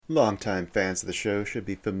Longtime fans of the show should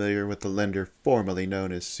be familiar with the lender formerly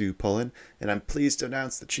known as Sue Pullen, and I'm pleased to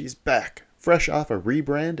announce that she's back, fresh off a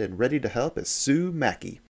rebrand and ready to help as Sue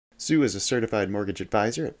Mackey. Sue is a certified mortgage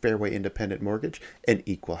advisor at Fairway Independent Mortgage, an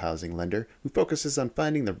equal housing lender who focuses on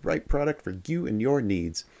finding the right product for you and your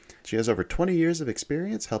needs. She has over 20 years of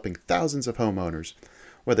experience helping thousands of homeowners.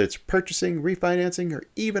 Whether it's purchasing, refinancing, or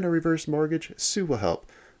even a reverse mortgage, Sue will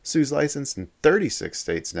help. Sue's licensed in 36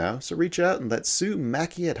 states now, so reach out and let Sue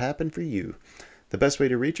Mackey it happen for you. The best way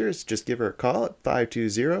to reach her is just give her a call at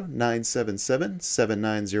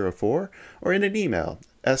 520-977-7904 or in an email,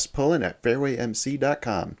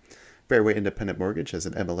 spullen@fairwaymc.com. Fairway Independent Mortgage has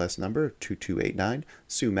an MLS number of 2289.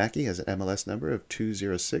 Sue Mackey has an MLS number of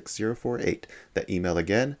 206048. That email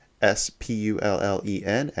again,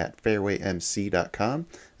 spullen@fairwaymc.com,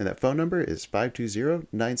 and that phone number is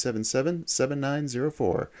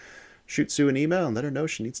 520-977-7904. Shoot Sue an email and let her know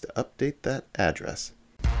she needs to update that address.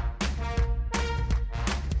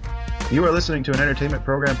 You are listening to an entertainment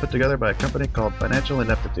program put together by a company called Financial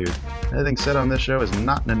Ineptitude. Anything said on this show is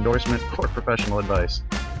not an endorsement or professional advice.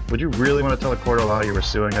 Would you really want to tell a court of law you were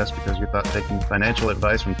suing us because you thought taking financial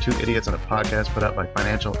advice from two idiots on a podcast put out by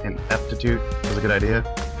Financial Ineptitude was a good idea?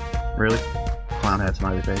 Really? Clown hat,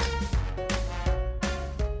 smiley face.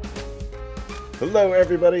 Hello,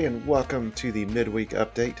 everybody, and welcome to the Midweek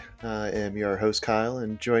Update. I am your host, Kyle,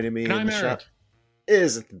 and joining me in the shop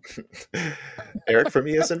is Eric from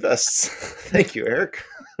ES Invests. Thank you, Eric,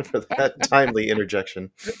 for that timely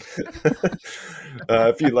interjection.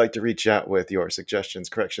 If you'd like to reach out with your suggestions,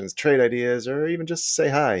 corrections, trade ideas, or even just say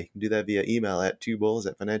hi, you can do that via email at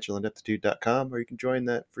twobulls@financialineptitude.com, or you can join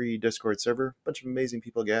that free Discord server. A bunch of amazing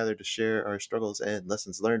people gathered to share our struggles and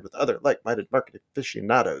lessons learned with other like-minded market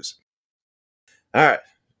aficionados. All right,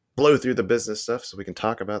 blow through the business stuff so we can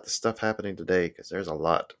talk about the stuff happening today, because there's a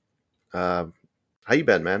lot. How you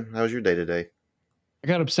been, man? How was your day today? I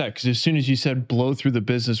got upset because as soon as you said blow through the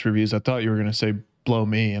business reviews, I thought you were going to say blow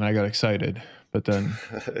me, and I got excited. But then...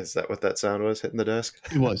 Is that what that sound was, hitting the desk?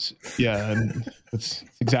 It was, yeah, and that's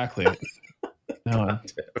exactly it. No,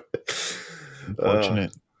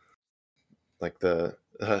 unfortunate.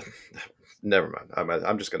 Never mind.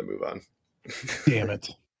 I'm just going to move on. Damn it.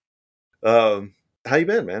 How you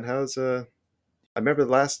been, man? I remember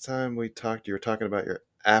the last time we talked, you were talking about your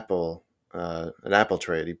Apple... an Apple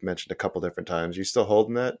trade you mentioned a couple different times. You still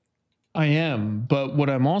holding that? I am, but what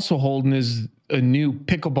I'm also holding is a new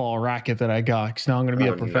pickleball racket that I got, because now I'm going to be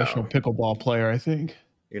a professional pickleball player, I think.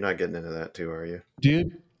 You're not getting into that too, are you?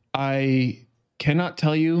 Dude, I cannot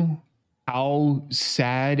tell you how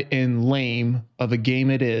sad and lame of a game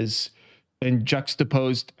it is, and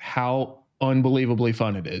juxtaposed how unbelievably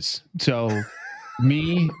fun it is. So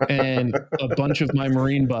me and a bunch of my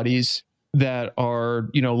Marine buddies that are,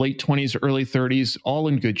 late 20s, early 30s, all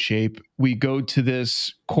in good shape. We go to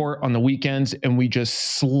this court on the weekends and we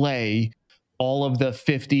just slay all of the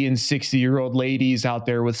 50 and 60-year-old ladies out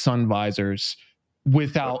there with sun visors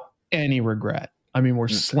without any regret. I mean, we're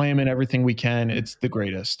slamming everything we can. It's the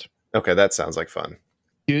greatest. Okay, that sounds like fun.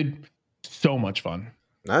 Dude, so much fun.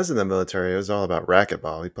 When I was in the military, it was all about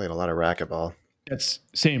racquetball. We played a lot of racquetball. That's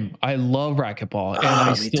same. I love racquetball.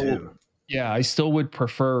 And me too. Yeah, I still would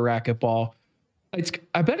prefer racquetball. I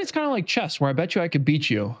bet it's kind of like chess, where I bet you I could beat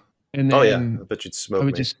you. And then I bet you'd smoke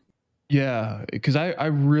me. Because I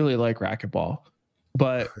really like racquetball.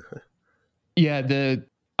 But yeah,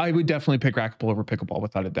 I would definitely pick racquetball over pickleball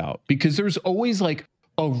without a doubt, because there's always like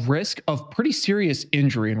a risk of pretty serious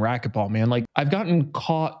injury in racquetball, man. Like I've gotten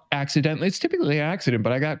caught accidentally. It's typically an accident,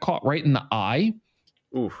 but I got caught right in the eye.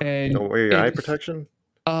 Oof. And don't wear your eye protection?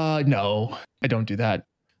 No, I don't do that.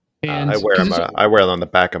 And I wear them on the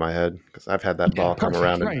back of my head because I've had that ball come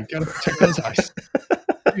around. Right, gotta protect those eyes.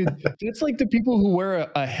 Dude, it's like the people who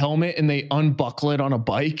wear a helmet and they unbuckle it on a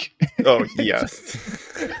bike. Oh yeah.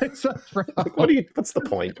 It's what's the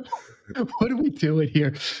point? What are we doing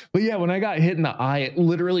here? But yeah, when I got hit in the eye, it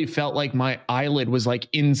literally felt like my eyelid was like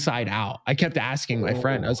inside out. I kept asking my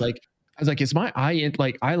friend. I was like, is my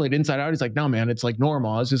eyelid inside out? He's like, no, man, it's like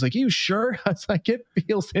normal. I was just like, you sure? I was like, it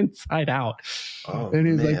feels inside out. Oh, and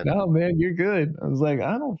he's like, no, man, you're good. I was like,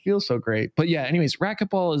 I don't feel so great. But yeah, anyways,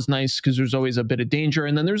 racquetball is nice because there's always a bit of danger.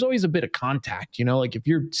 And then there's always a bit of contact, like if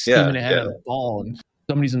you're skimming ahead of the ball and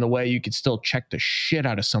somebody's in the way, you could still check the shit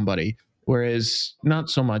out of somebody. Whereas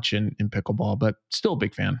not so much in pickleball, but still a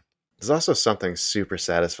big fan. There's also something super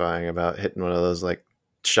satisfying about hitting one of those like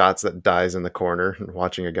shots that dies in the corner and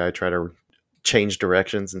watching a guy try to change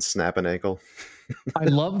directions and snap an ankle. I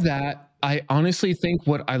love that. I honestly think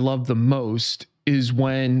what I love the most is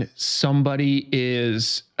when somebody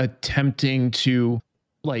is attempting to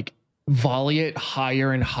like volley it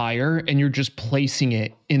higher and higher, and you're just placing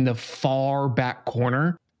it in the far back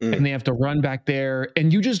corner, and they have to run back there,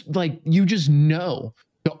 and you just know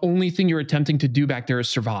the only thing you're attempting to do back there is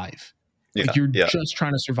survive. Like you're just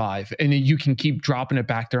trying to survive, and you can keep dropping it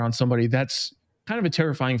back there on somebody. That's kind of a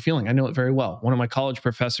terrifying feeling. I know it very well. One of my college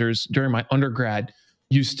professors during my undergrad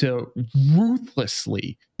used to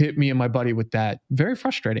ruthlessly hit me and my buddy with that. Very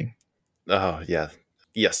frustrating. Oh, yeah.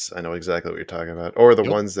 Yes, I know exactly what you're talking about. Or the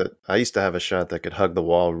ones that I used to have a shot that could hug the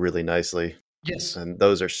wall really nicely. Yes. And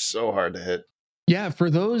those are so hard to hit. Yeah, for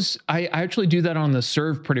those, I actually do that on the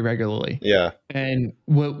serve pretty regularly. Yeah. And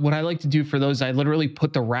what I like to do for those, I literally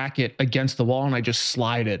put the racket against the wall and I just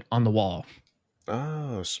slide it on the wall.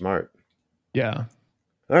 Oh, smart. Yeah.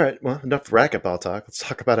 All right. Well, enough racquetball talk. Let's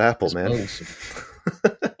talk about Apple, man.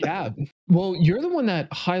 Yeah. Well, you're the one that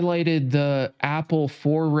highlighted the Apple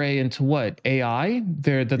foray into what? AI?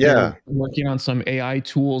 They're working on some AI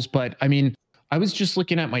tools. But I mean, I was just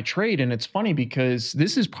looking at my trade, and it's funny because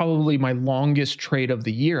this is probably my longest trade of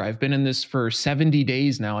the year. I've been in this for 70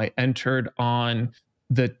 days now. I entered on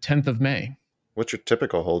the 10th of May. What's your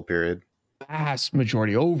typical hold period? Vast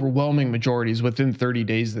majority, overwhelming majorities within 30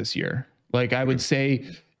 days this year. Like I would say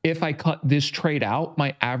if I cut this trade out,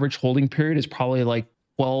 my average holding period is probably like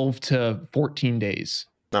 12 to 14 days.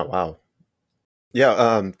 Oh, wow.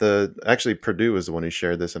 Yeah. Actually Purdue is the one who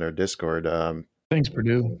shared this in our Discord. Thanks,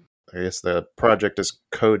 Purdue. I guess the project is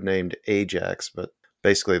codenamed Ajax, but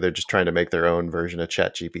basically they're just trying to make their own version of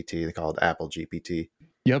ChatGPT. They call it Apple GPT.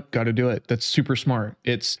 Yep, got to do it. That's super smart.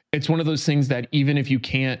 It's one of those things that even if you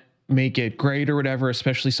can't make it great or whatever,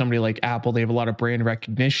 especially somebody like Apple, they have a lot of brand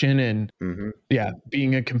recognition, and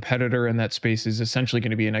being a competitor in that space is essentially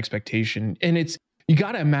going to be an expectation. And you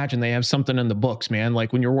got to imagine they have something in the books, man.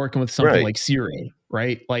 Like when you're working with something like Siri,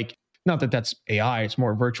 right? Like, not that that's AI, it's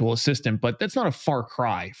more a virtual assistant, but that's not a far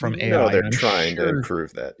cry from AI. No, they're trying to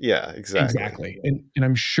improve that. Yeah, exactly. And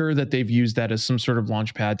I'm sure that they've used that as some sort of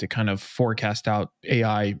launch pad to kind of forecast out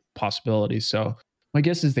AI possibilities. So my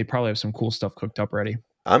guess is they probably have some cool stuff cooked up already.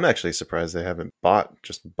 I'm actually surprised they haven't bought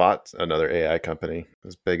another AI company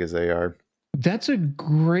as big as they are. That's a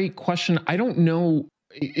great question. I don't know.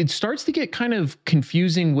 It starts to get kind of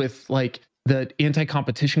confusing with like the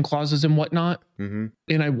anti-competition clauses and whatnot. Mm-hmm.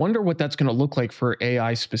 And I wonder what that's going to look like for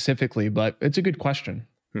AI specifically, but it's a good question.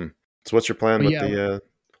 So what's your plan with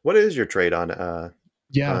what is your trade on Apple?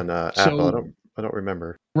 I don't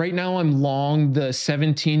remember. Right now I'm long the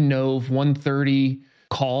 17 Nov 130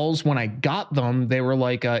 calls. When I got them, they were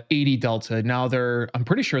like a 80 delta. Now I'm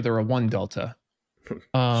pretty sure they're a 1 delta.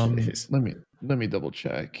 Let me double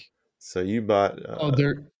check. So you bought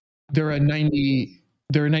they're a 90.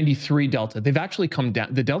 They're a 93 delta. They've actually come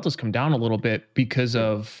down. The deltas come down a little bit because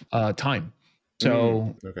of time.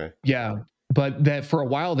 So yeah, but that for a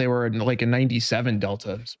while they were like a 97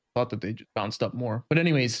 delta. So I thought that they just bounced up more. But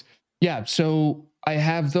anyways, yeah. So I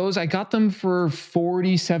have those. I got them for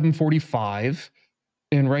 47.45,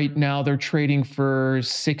 and right now they're trading for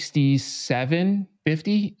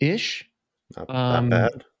 67.50 ish. Not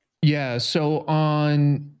bad. Yeah. So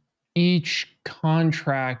on each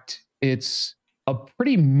contract, it's a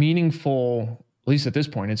pretty meaningful, at least at this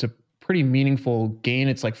point, it's a pretty meaningful gain.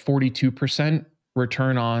 It's like 42%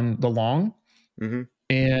 return on the long. Mm-hmm.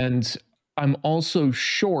 And I'm also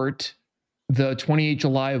short the 28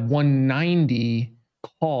 July 190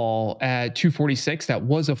 call at 246. That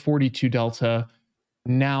was a 42 delta.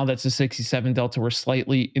 Now that's a 67 delta. We're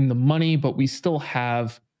slightly in the money, but we still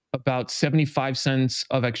have about 75 cents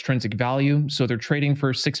of extrinsic value. So they're trading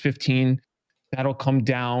for 615. That'll come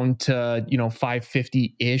down to,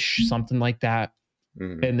 550-ish, something like that.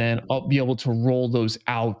 Mm-hmm. And then I'll be able to roll those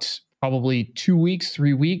out probably 2 weeks,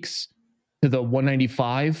 3 weeks to the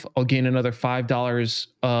 195. I'll gain another $5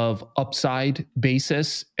 of upside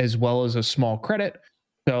basis as well as a small credit.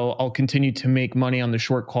 So I'll continue to make money on the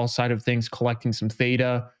short call side of things, collecting some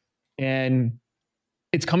theta. And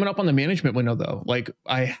it's coming up on the management window though. Like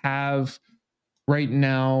I have right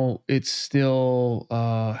now, it's still,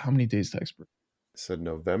 how many days to expire? Said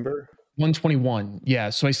November 121. Yeah.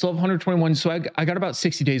 So I still have 121. So I got about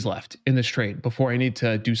 60 days left in this trade before I need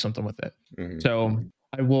to do something with it. Mm-hmm. So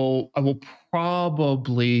I will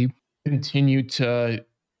probably continue to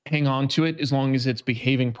hang on to it as long as it's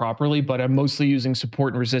behaving properly, but I'm mostly using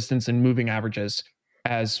support and resistance and moving averages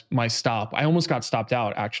as my stop. I almost got stopped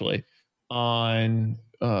out actually on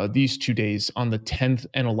these 2 days, on the 10th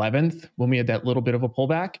and 11th, when we had that little bit of a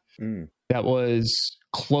pullback. That was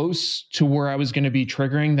close to where I was going to be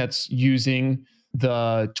triggering. That's using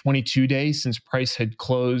the 22 day, since price had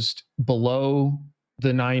closed below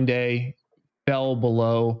the 9 day, fell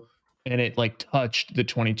below and it like touched the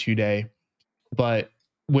 22-day. But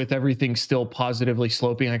with everything still positively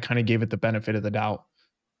sloping, I kind of gave it the benefit of the doubt.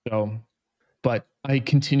 So, but I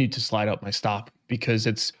continued to slide up my stop because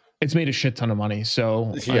it's made a shit ton of money.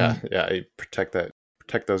 So Yeah, I protect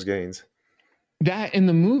those gains. that and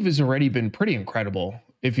the move has already been pretty incredible.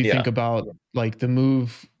 If you think Yeah, about like the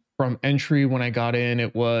move from entry when I got in,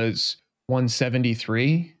 it was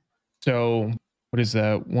 173. So what is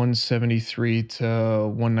that? 173 to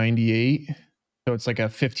 198. So it's like a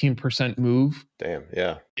 15% move. damn,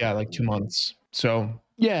 yeah. Yeah, like 2 months. So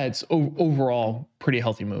yeah, it's overall pretty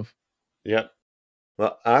healthy move. Yep.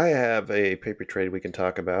 Well, I have a paper trade we can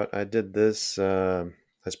talk about. I did this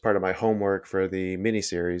as part of my homework for the mini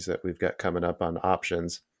series that we've got coming up on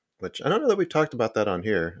options, which I don't know that we've talked about that on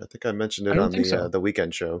here. I think I mentioned I it don't on think so. the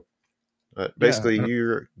weekend show. But Yeah.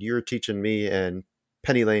 basically, you're teaching me and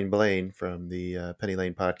Penny Lane Blaine from the Penny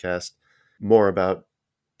Lane podcast more about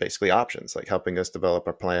basically options, like helping us develop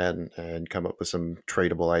our plan and come up with some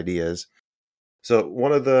tradable ideas. So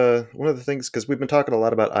one of the things, because we've been talking a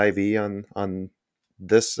lot about IV on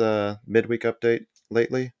this midweek update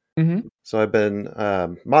lately. Hmm. So I've been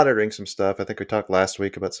monitoring some stuff. I think we talked last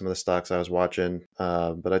week about some of the stocks I was watching,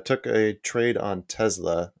 but I took a trade on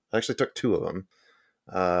Tesla. I actually took two of them.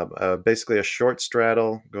 Basically, a short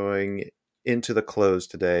straddle going into the close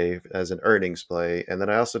today as an earnings play, and then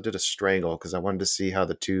I also did a strangle because I wanted to see how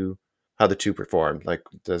the two performed. Like,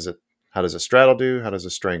 how does a straddle do? How does a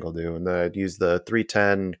strangle do? And then I'd use the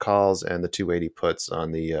 310 calls and the 280 puts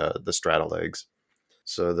on the straddle legs.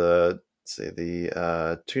 So the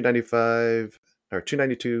 295 or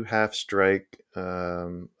 292 half strike.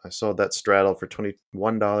 I sold that straddle for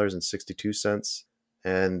 $21.62,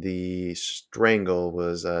 and the strangle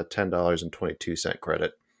was $10.22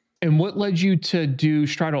 credit. And what led you to do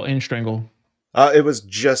straddle and strangle? It was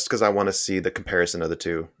just because I want to see the comparison of the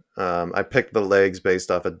two. I picked the legs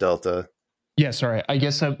based off of Delta. Yeah, sorry. I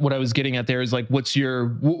guess what I was getting at there is like, what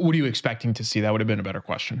are you expecting to see? That would have been a better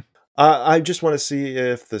question. I just want to see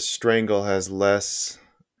if the strangle has less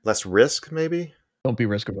risk, maybe. Don't be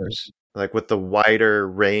risk averse. Like with the wider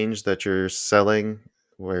range that you're selling,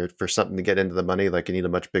 where for something to get into the money, like you need a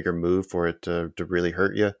much bigger move for it to really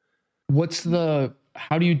hurt you.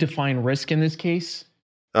 How do you define risk in this case?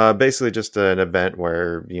 Basically, just an event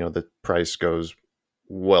where the price goes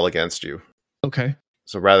well against you. Okay.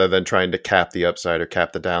 So rather than trying to cap the upside or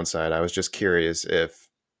cap the downside, I was just curious if,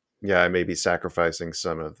 I may be sacrificing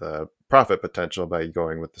some of the profit potential by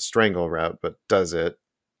going with the strangle route, but does it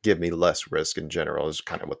give me less risk in general? Is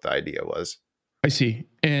kind of what the idea was. I see.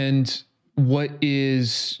 And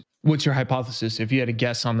what's your hypothesis? If you had a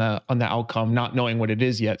guess on the outcome, not knowing what it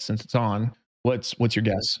is yet since it's on, what's your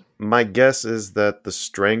guess? My guess is that the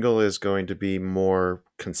strangle is going to be more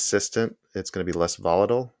consistent. It's going to be less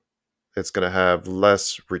volatile. It's going to have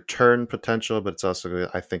less return potential, but it's also,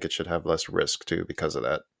 I think it should have less risk too because of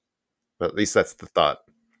that. But at least that's the thought.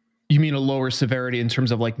 You mean a lower severity in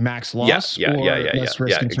terms of like max loss, Yeah, less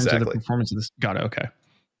risk in terms of the exactly. performance of this? Got it. Okay.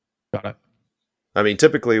 Got it. I mean,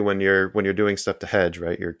 typically when you're doing stuff to hedge,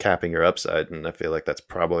 right, you're capping your upside, and I feel like that's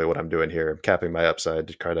probably what I'm doing here. I'm capping my upside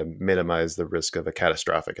to try to minimize the risk of a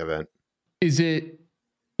catastrophic event. Is it,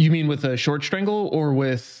 you mean with a short strangle or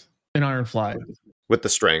with an iron fly? With the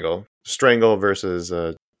strangle versus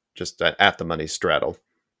just at the money straddle.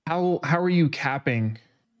 How are you capping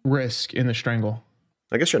risk in the strangle?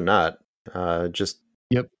 I guess you're not. Just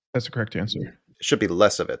Yep, that's the correct answer. it should be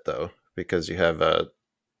less of it though, because you have a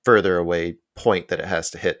further away point that it has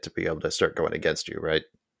to hit to be able to start going against you, right?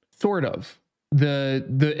 Sort of.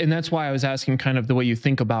 And that's why I was asking kind of the way you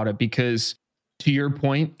think about it, because to your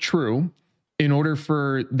point, true. In order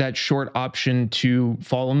for that short option to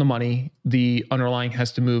fall on the money, the underlying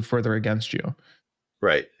has to move further against you.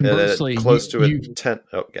 Right. Conversely, close to a 10.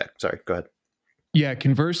 Oh, yeah. Sorry. Go ahead. Yeah.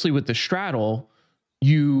 Conversely, with the straddle,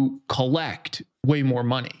 you collect way more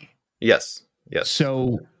money. Yes.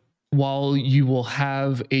 So while you will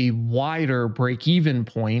have a wider break-even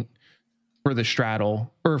point for the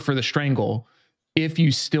straddle or for the strangle, if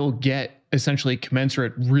you still get essentially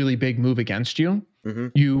commensurate really big move against you,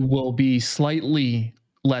 you will be slightly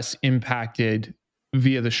less impacted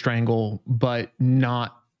via the strangle, but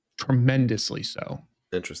not tremendously so.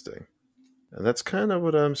 Interesting. And that's kind of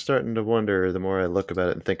what I'm starting to wonder the more I look about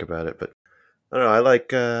it and think about it. But I don't know. I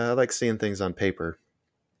like seeing things on paper.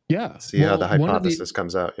 Yeah. See how the hypothesis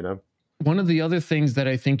comes out, One of the other things that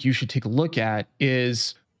I think you should take a look at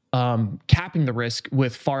is capping the risk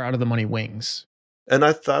with far out of the money wings. And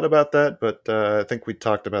I thought about that, but I think we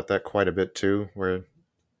talked about that quite a bit too, where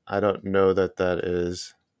I don't know that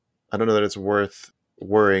it's worth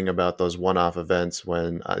worrying about those one-off events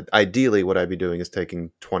when ideally what I'd be doing is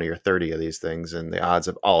taking 20 or 30 of these things, and the odds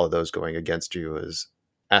of all of those going against you is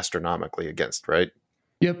astronomically against, right?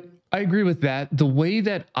 Yep, I agree with that. The way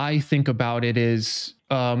that I think about it is,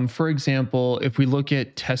 for example, if we look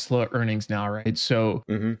at Tesla earnings now, right? So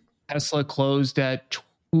Mm-hmm. Tesla closed at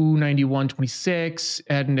 291.26,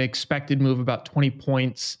 had an expected move about 20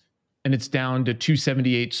 points, and it's down to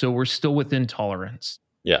 278. So we're still within tolerance.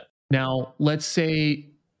 Yeah. Now, let's say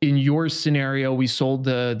in your scenario, we sold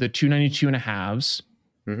the 292 and a halves.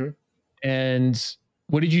 Mm-hmm. And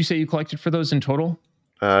what did you say you collected for those in total?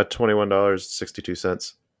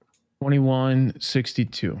 $21.62.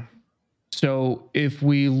 2162. So if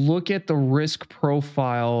we look at the risk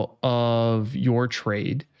profile of your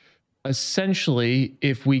trade, essentially,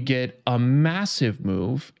 if we get a massive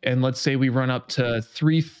move, and let's say we run up to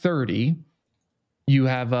 330, you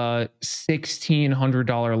have a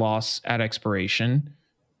 $1,600 loss at expiration.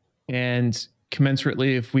 And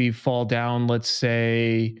commensurately, if we fall down, let's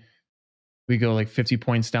say we go like 50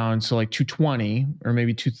 points down, so like 220 or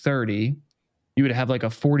maybe 230, you would have like a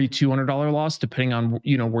 $4,200 loss, depending on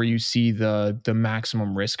where you see the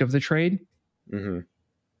maximum risk of the trade. Mm-hmm.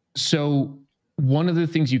 So one of the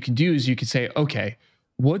things you can do is you could say, okay,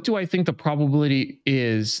 what do I think the probability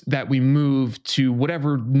is that we move to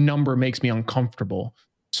whatever number makes me uncomfortable?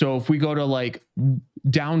 So if we go to like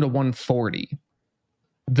down to 140,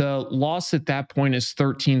 the loss at that point is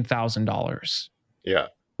 $13,000. Yeah.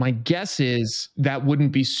 My guess is that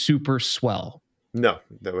wouldn't be super swell. No,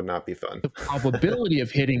 that would not be fun. The probability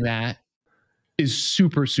of hitting that is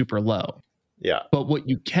super, super low. Yeah. But what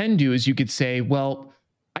you can do is you could say, well,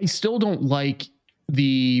 I still don't like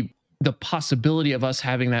the possibility of us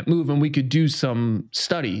having that move, and we could do some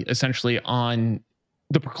study essentially on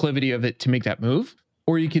the proclivity of it to make that move.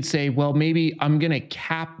 Or you could say, well, maybe I'm going to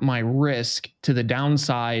cap my risk to the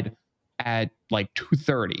downside at like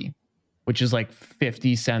 230, which is like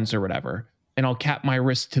 50 cents or whatever. And I'll cap my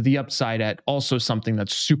risk to the upside at also something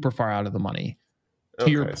that's super far out of the money. To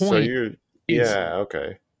your point, so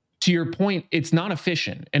okay. To your point, it's not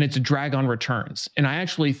efficient and it's a drag on returns. And I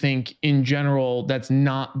actually think in general, that's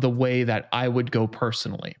not the way that I would go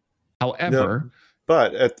personally. However,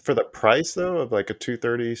 but for the price though of like a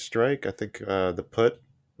 230 strike, I think the put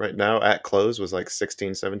right now at close was like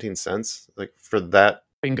 16, 17 cents. Like for that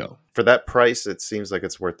bingo. For that price, it seems like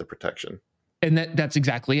it's worth the protection. And that's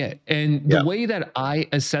exactly it. And the way that I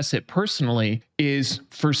assess it personally is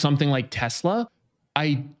for something like Tesla,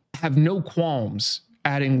 I have no qualms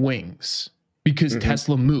adding wings because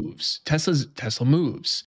Tesla moves. Tesla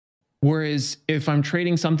moves. Whereas if I'm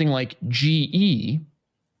trading something like GE,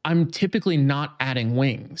 I'm typically not adding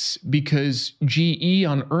wings because GE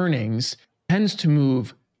on earnings tends to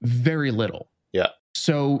move very little. Yeah.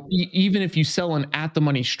 So even if you sell an at the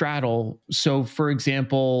money straddle, so for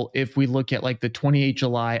example, if we look at like the 28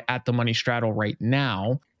 July at the money straddle right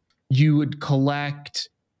now, you would collect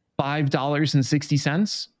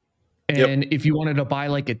 $5.60. And if you wanted to buy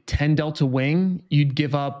like a 10 Delta wing, you'd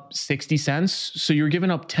give up 60 cents. So you're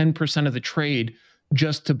giving up 10% of the trade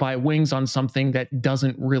just to buy wings on something that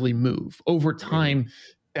doesn't really move. Over time,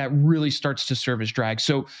 that really starts to serve as drag.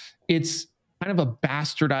 So it's kind of a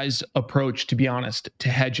bastardized approach, to be honest, to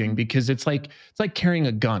hedging, because it's like carrying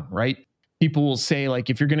a gun, right? People will say like,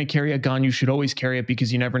 if you're going to carry a gun, you should always carry it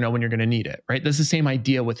because you never know when you're going to need it, right? That's the same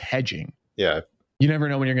idea with hedging. Yeah. You never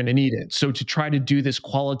know when you're going to need it. So to try to do this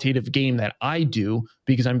qualitative game that I do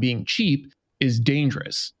because I'm being cheap is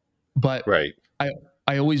dangerous. But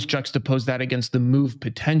I always juxtapose that against the move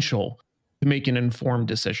potential to make an informed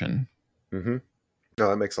decision. Mm-hmm. No,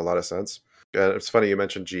 that makes a lot of sense. It's funny you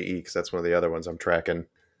mentioned GE because that's one of the other ones I'm tracking.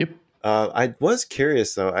 Yep. I was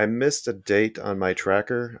curious, though. I missed a date on my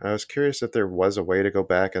tracker. I was curious if there was a way to go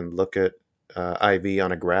back and look at IV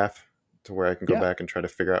on a graph to where I can go back and try to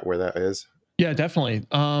figure out where that is. Yeah, definitely.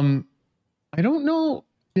 I don't know.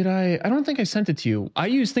 I don't think I sent it to you. I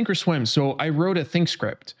use Thinkorswim, so I wrote a think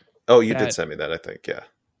script. Oh, you did send me that, I think. Yeah.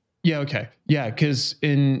 Yeah. Okay. Yeah. Because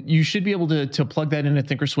you should be able to plug that into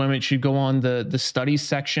Thinkorswim. It should go on the studies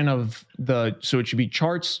section of so it should be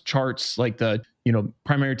charts, like the,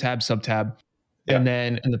 primary tab, sub tab. Yeah. And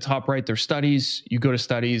then in the top right, there's studies. You go to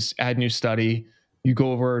studies, add new study. You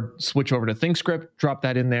switch over to ThinkScript, drop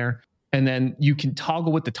that in there. And then you can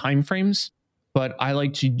toggle with the timeframes. But I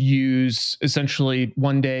like to use essentially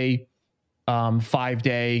 1 day, 5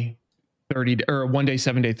 day, 30 or 1 day,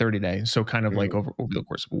 7 day, 30 day. So kind of like over the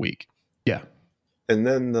course of a week. Yeah. And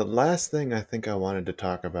then the last thing I think I wanted to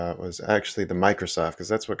talk about was actually the Microsoft, because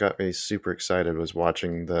that's what got me super excited, was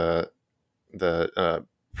watching the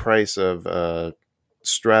price of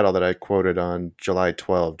straddle that I quoted on July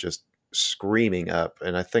 12 just screaming up.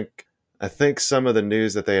 And I think some of the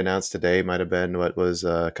news that they announced today might have been what was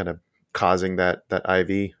kind of causing that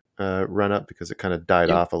IV run up, because it kind of died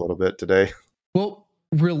Yep. off a little bit today. Well,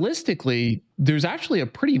 realistically, there's actually a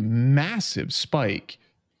pretty massive spike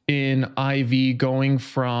in IV going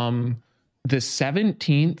from the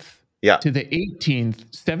 17th Yeah. to the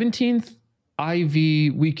 18th. 17th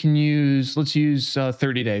IV, we can use, let's use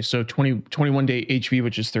 30 days. So 21 day HV,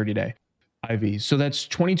 which is 30 day IV. So that's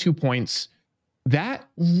 22 points. That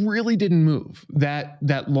really didn't move.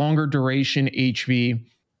 That longer duration HV,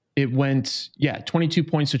 it went, 22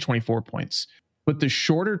 points to 24 points. But the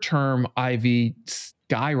shorter term IV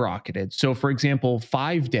skyrocketed. So for example,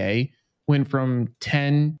 5-day went from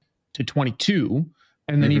 10 to 22.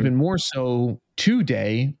 And then even more so,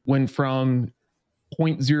 2-day went from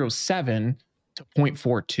 0.07 to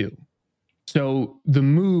 0.42. So the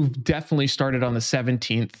move definitely started on the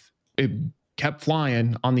 17th. It kept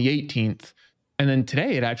flying on the 18th. And then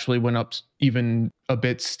today it actually went up even a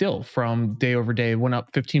bit still from day over day. It went up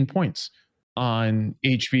 15 points on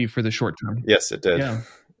HV for the short term. Yes, it did. Yeah.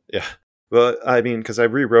 Yeah. Well, I mean, because I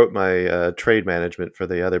rewrote my trade management for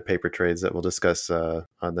the other paper trades that we'll discuss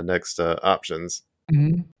on the next options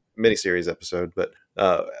miniseries episode. But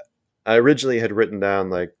I originally had written down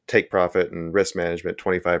like take profit and risk management,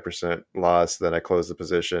 25% loss. Then I close the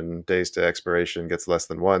position. Days to expiration gets less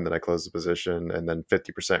than 1. Then I close the position, and then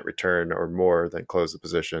 50% return or more. Then close the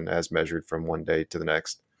position as measured from one day to the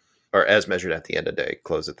next, or as measured at the end of the day.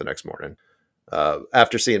 Close it the next morning.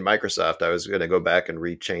 After seeing Microsoft, I was going to go back and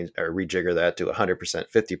rejigger that to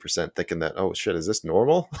 100%, 50%, thinking that, oh shit, is this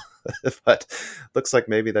normal? But looks like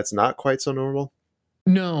maybe that's not quite so normal.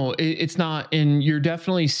 No, it's not. And you're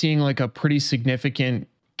definitely seeing like a pretty significant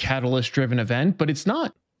catalyst driven event, but it's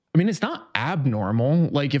not abnormal.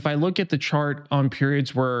 Like if I look at the chart on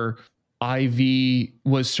periods where IV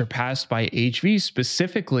was surpassed by HV,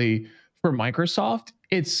 specifically for Microsoft,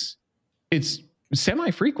 it's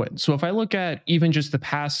semi-frequent. So if I look at even just the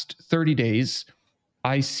past 30 days,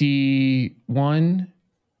 I see 1,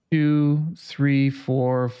 2, 3,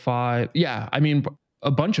 4, 5. Yeah, I mean,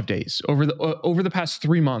 a bunch of days over the past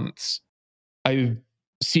 3 months, I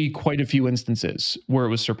see quite a few instances where it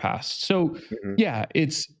was surpassed. So yeah,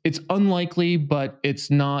 it's unlikely, but it's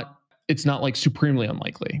not like supremely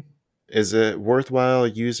unlikely. Is it worthwhile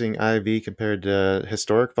using IV compared to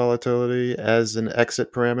historic volatility as an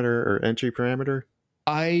exit parameter or entry parameter?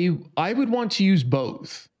 I would want to use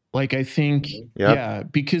both. Like I think, yeah,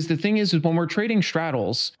 because the thing is when we're trading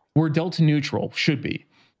straddles, we're delta neutral, should be.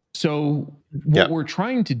 So what we're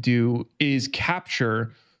trying to do is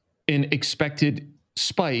capture an expected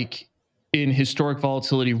spike in historic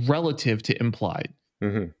volatility relative to implied.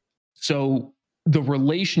 So the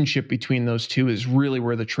relationship between those two is really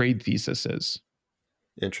where the trade thesis is.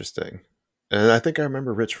 Interesting. And I think I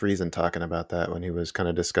remember Rich Friesen talking about that when he was kind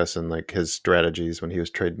of discussing like his strategies when he was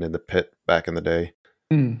trading in the pit back in the day,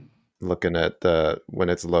 looking at when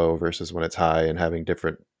it's low versus when it's high and having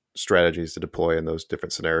different strategies to deploy in those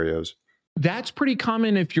different scenarios. That's pretty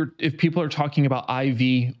common if people are talking about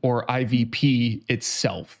IV or IVP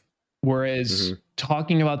itself. Whereas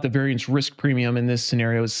talking about the variance risk premium in this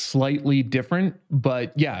scenario is slightly different,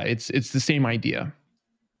 but yeah, it's the same idea.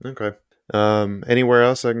 Okay. Anywhere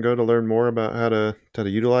else I can go to learn more about how to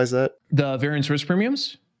utilize that? The variance risk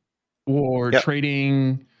premiums or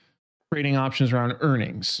trading options around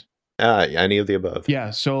earnings. Any of the above. Yeah.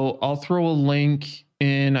 So I'll throw a link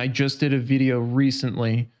in. I just did a video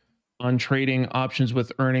recently on trading options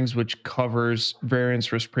with earnings, which covers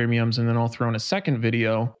variance risk premiums. And then I'll throw in a second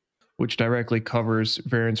video, which directly covers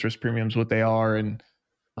variance risk premiums, what they are and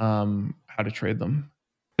how to trade them.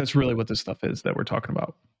 That's really what this stuff is that we're talking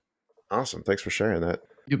about. Awesome. Thanks for sharing that.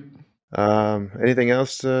 Yep. Anything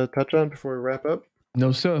else to touch on before we wrap up?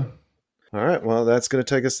 No, sir. All right. Well, that's going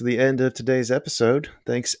to take us to the end of today's episode.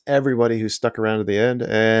 Thanks everybody who stuck around to the end.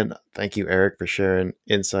 And thank you, Eric, for sharing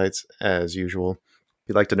insights as usual. If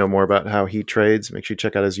you'd like to know more about how he trades, make sure you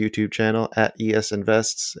check out his YouTube channel at ES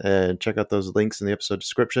Invests and check out those links in the episode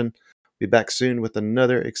description. Be back soon with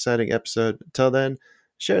another exciting episode. Until then,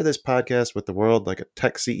 share this podcast with the world like a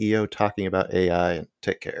tech CEO talking about AI, and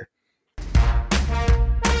take care.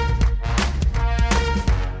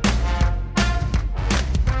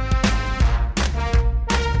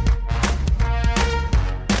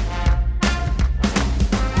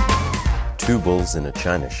 Two Bulls in a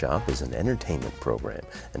China Shop is an entertainment program,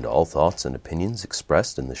 and all thoughts and opinions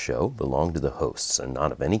expressed in the show belong to the hosts and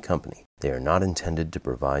not of any company. They are not intended to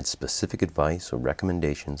provide specific advice or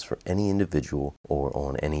recommendations for any individual or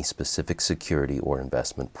on any specific security or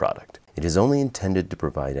investment product. It is only intended to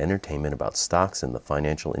provide entertainment about stocks and the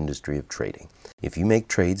financial industry of trading. If you make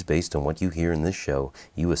trades based on what you hear in this show,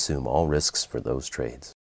 you assume all risks for those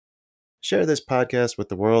trades. Share this podcast with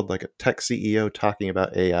the world like a tech CEO talking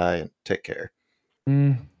about AI, and take care.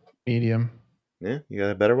 Medium. Yeah, you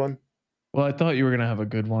got a better one? Well, I thought you were going to have a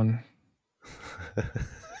good one.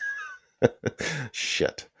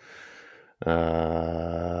 Shit.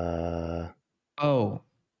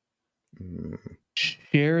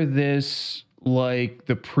 Share this like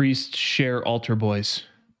the priests share altar boys.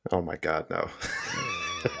 Oh my God, no.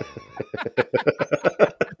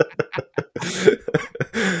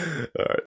 All right.